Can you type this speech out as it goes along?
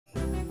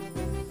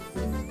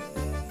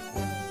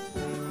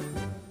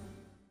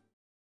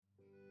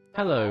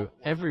Hello,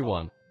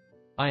 everyone.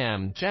 I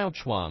am ZHAO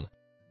Chuang.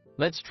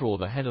 Let's draw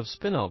the head of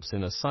Spinops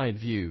in a side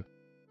view.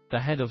 The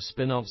head of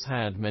Spinops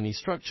had many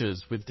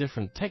structures with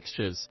different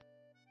textures.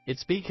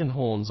 Its beak and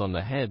horns on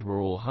the head were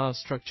all hard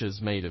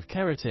structures made of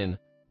keratin,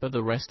 but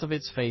the rest of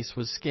its face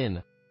was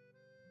skin.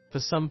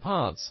 For some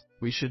parts,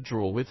 we should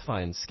draw with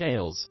fine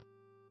scales.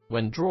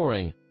 When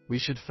drawing, we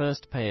should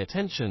first pay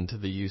attention to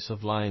the use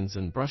of lines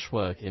and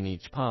brushwork in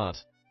each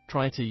part.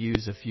 Try to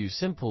use a few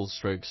simple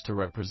strokes to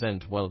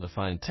represent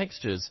well-defined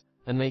textures,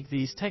 and make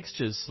these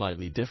textures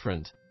slightly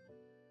different.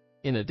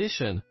 In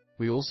addition,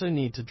 we also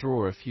need to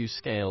draw a few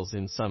scales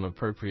in some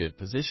appropriate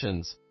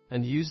positions,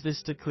 and use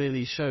this to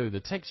clearly show the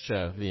texture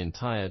of the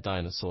entire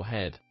dinosaur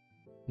head.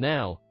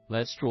 Now,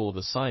 let's draw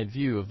the side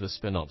view of the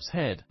Spinops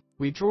head.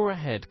 We draw a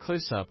head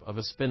close-up of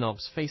a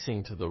Spinops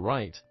facing to the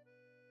right.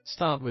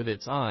 Start with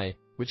its eye,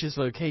 which is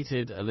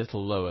located a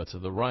little lower to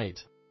the right.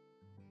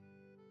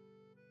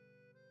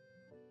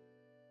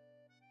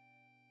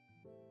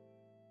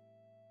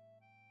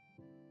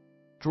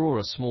 Draw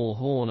a small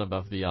horn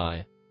above the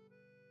eye,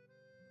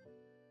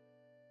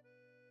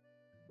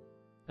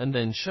 and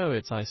then show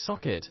its eye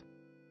socket.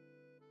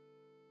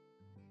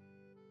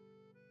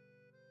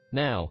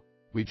 Now,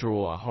 we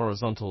draw a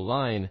horizontal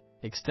line,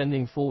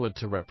 extending forward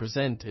to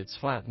represent its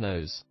flat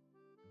nose.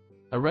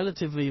 A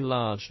relatively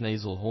large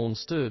nasal horn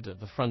stood at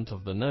the front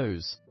of the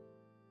nose.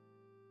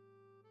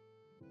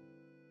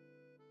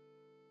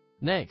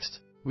 Next,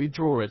 we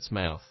draw its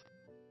mouth.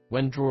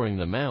 When drawing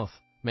the mouth,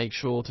 make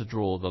sure to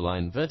draw the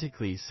line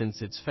vertically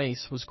since its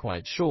face was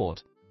quite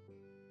short.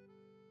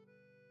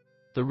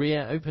 The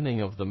rear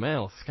opening of the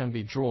mouth can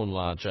be drawn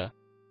larger.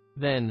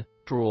 Then,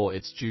 draw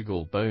its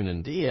jugal bone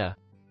and ear.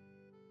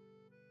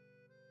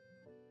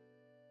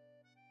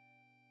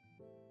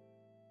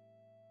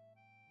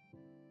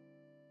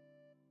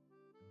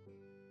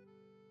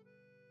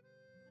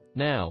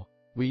 Now,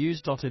 we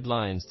use dotted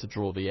lines to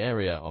draw the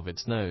area of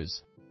its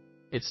nose.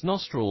 Its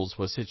nostrils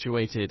were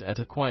situated at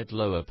a quite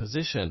lower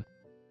position.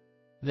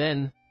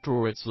 Then,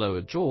 draw its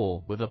lower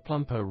jaw with a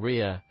plumper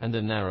rear and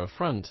a narrow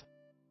front.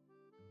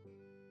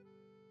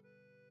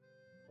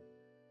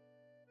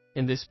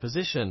 In this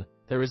position,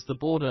 there is the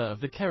border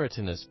of the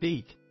keratinous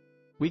beak.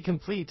 We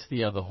complete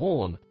the other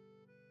horn.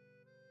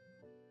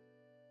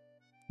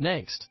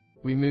 Next,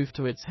 we move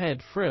to its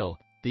head frill.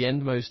 The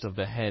endmost of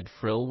the head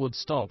frill would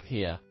stop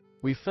here.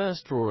 We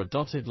first draw a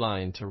dotted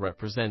line to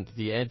represent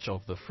the edge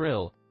of the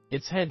frill.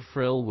 Its head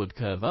frill would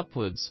curve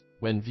upwards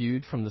when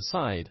viewed from the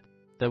side.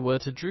 There were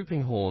two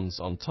drooping horns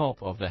on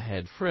top of the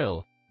head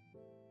frill.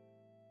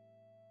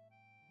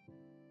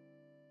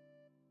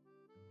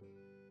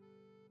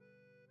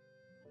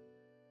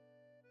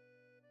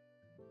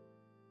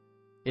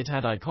 It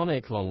had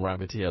iconic long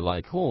rabbit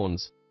ear-like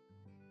horns,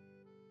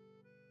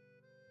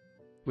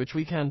 which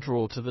we can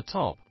draw to the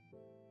top.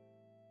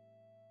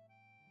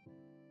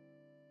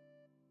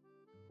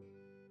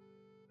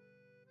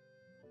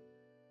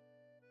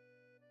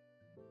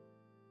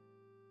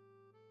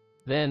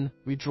 Then,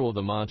 we draw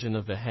the margin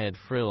of the head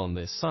frill on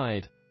this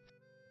side,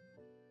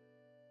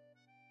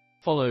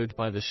 followed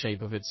by the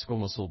shape of its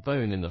squamosal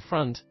bone in the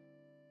front,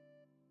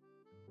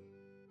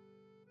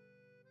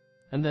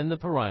 and then the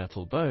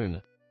parietal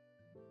bone.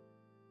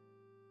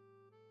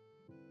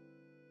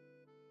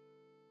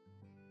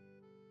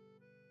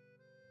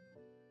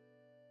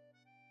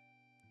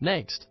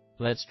 Next,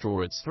 let's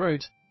draw its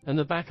throat and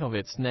the back of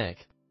its neck.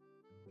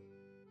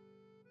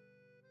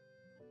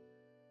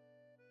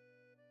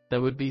 There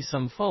would be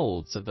some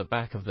folds at the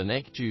back of the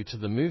neck due to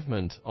the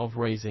movement of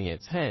raising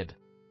its head.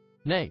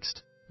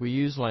 Next, we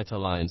use lighter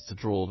lines to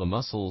draw the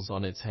muscles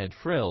on its head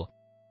frill.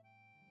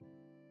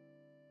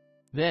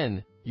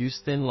 Then, use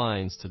thin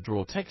lines to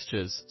draw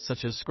textures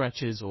such as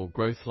scratches or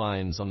growth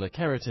lines on the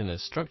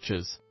keratinous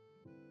structures.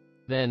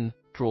 Then,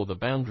 draw the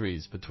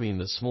boundaries between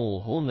the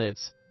small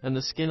hornlets and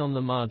the skin on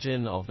the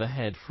margin of the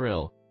head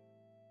frill.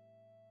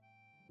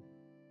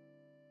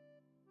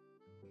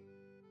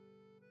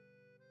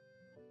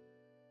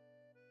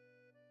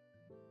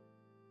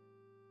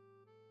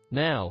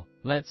 Now,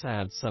 let's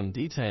add some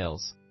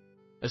details.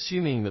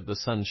 Assuming that the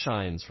sun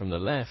shines from the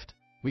left,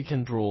 we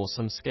can draw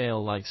some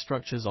scale-like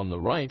structures on the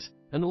right,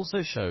 and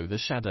also show the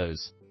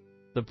shadows.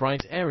 The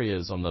bright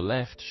areas on the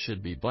left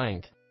should be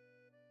blank.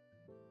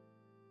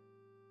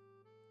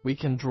 We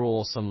can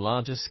draw some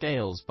larger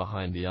scales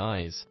behind the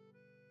eyes.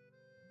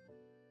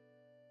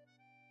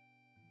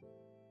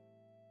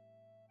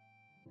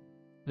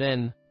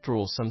 Then,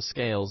 draw some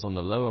scales on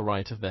the lower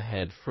right of the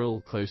head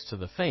frill close to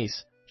the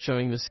face,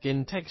 showing the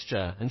skin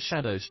texture and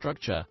shadow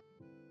structure.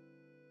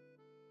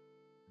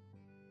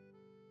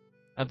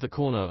 At the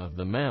corner of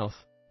the mouth,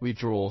 we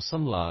draw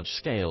some large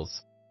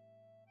scales.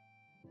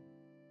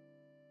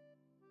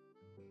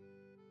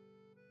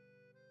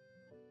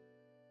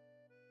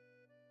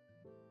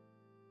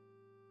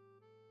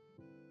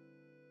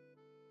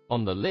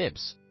 On the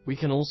lips, we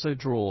can also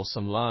draw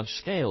some large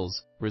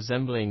scales,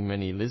 resembling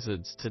many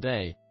lizards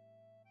today.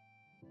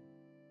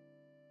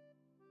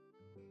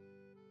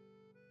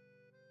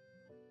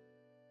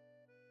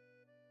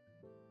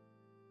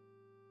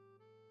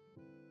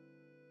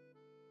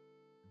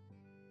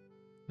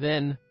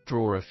 Then,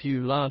 draw a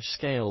few large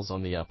scales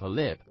on the upper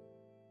lip.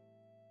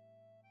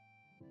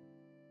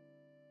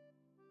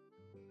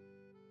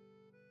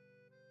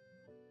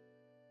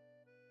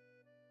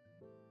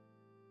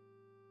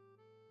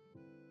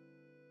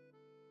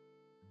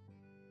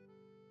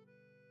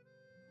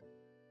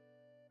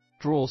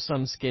 Draw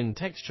some skin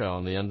texture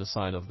on the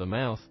underside of the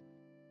mouth,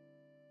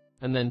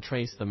 and then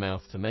trace the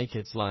mouth to make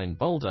its line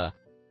bolder.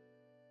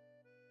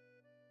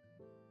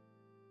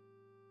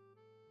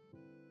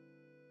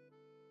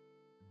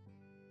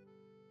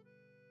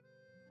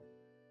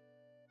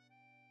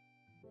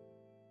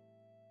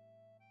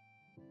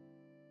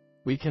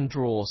 We can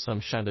draw some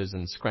shadows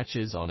and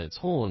scratches on its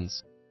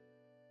horns.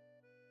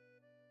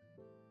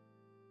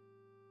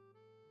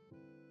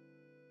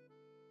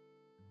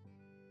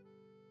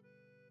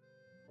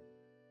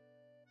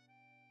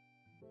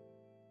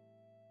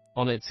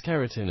 On its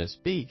keratinous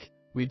beak,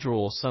 we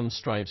draw some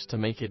stripes to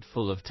make it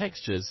full of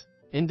textures,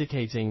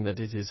 indicating that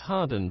it is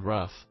hard and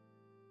rough.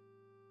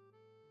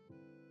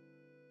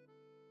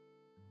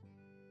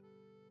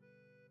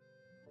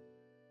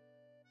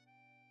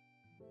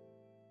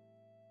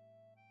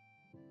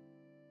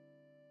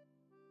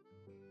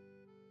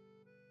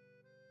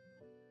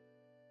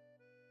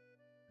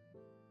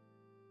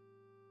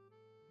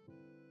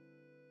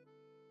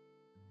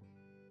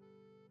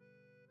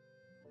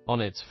 On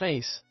its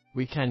face,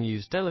 we can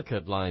use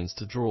delicate lines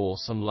to draw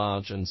some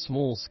large and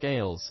small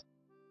scales.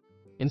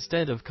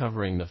 Instead of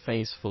covering the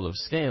face full of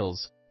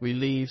scales, we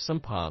leave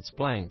some parts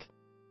blank,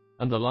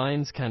 and the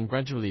lines can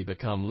gradually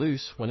become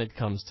loose when it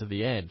comes to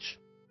the edge.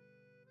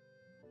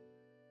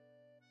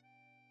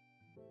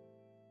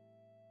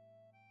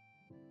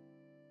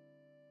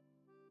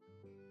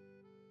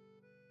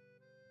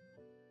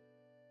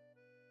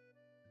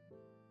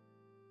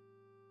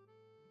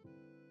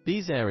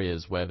 These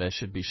areas where there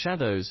should be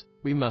shadows,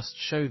 we must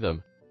show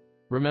them.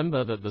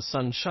 Remember that the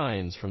sun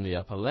shines from the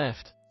upper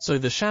left, so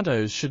the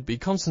shadows should be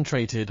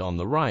concentrated on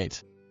the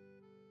right.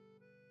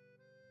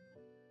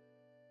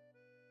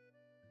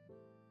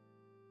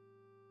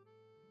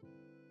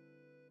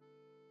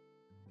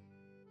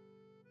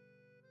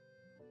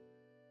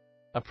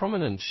 A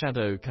prominent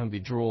shadow can be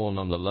drawn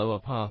on the lower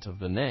part of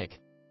the neck.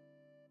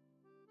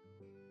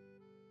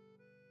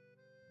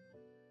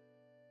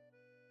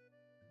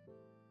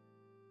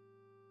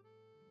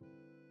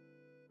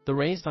 The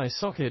raised eye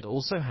socket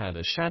also had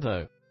a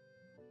shadow.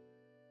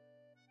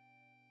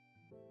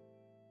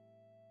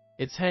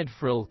 Its head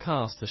frill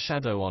cast a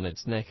shadow on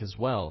its neck as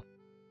well.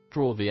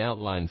 Draw the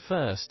outline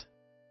first,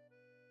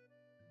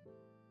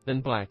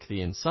 then black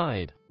the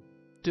inside.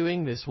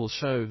 Doing this will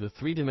show the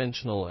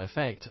three-dimensional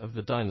effect of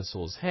the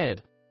dinosaur's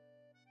head.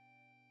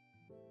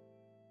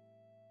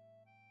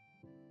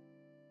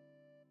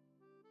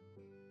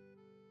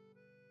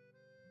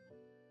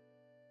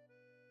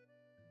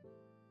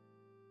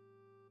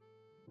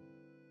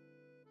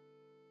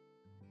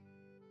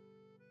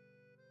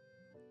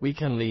 We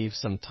can leave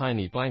some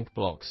tiny blank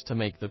blocks to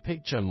make the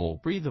picture more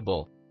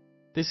breathable.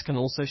 This can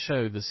also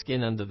show the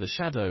skin under the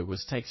shadow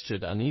was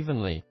textured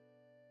unevenly.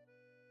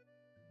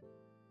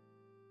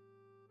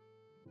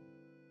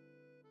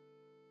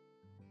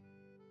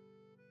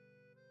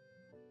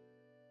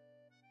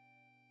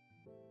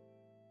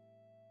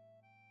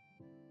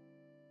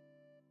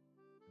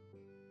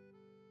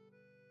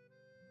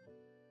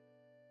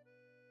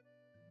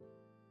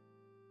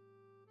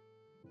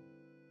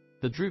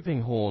 The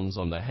drooping horns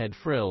on the head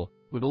frill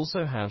would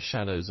also have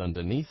shadows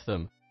underneath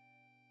them.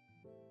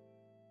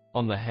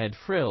 On the head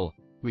frill,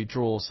 we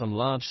draw some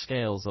large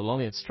scales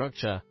along its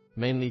structure,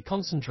 mainly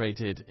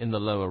concentrated in the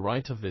lower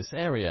right of this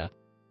area.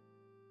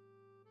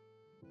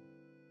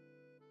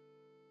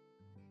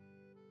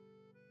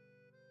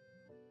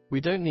 We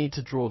don't need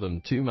to draw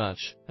them too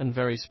much and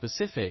very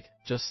specific,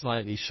 just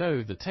slightly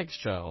show the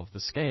texture of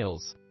the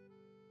scales.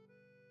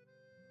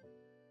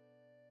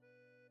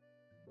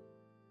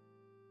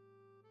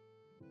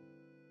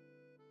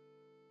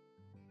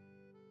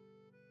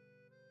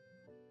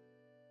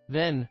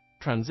 Then,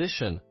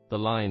 transition the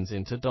lines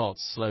into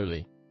dots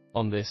slowly.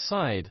 On this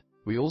side,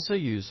 we also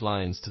use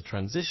lines to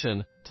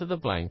transition to the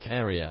blank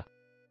area.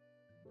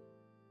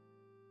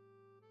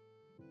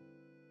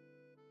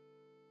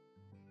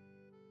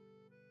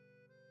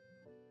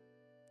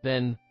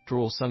 Then,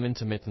 draw some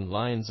intermittent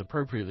lines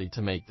appropriately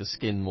to make the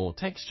skin more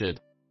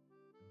textured.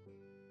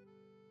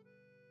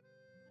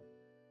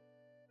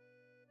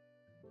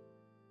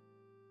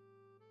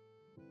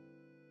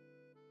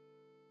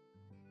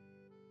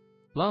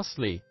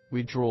 Lastly,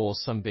 we draw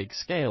some big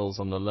scales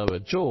on the lower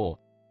jaw.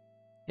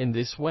 In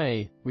this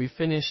way, we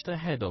finish the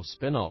head of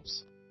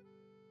Spinops.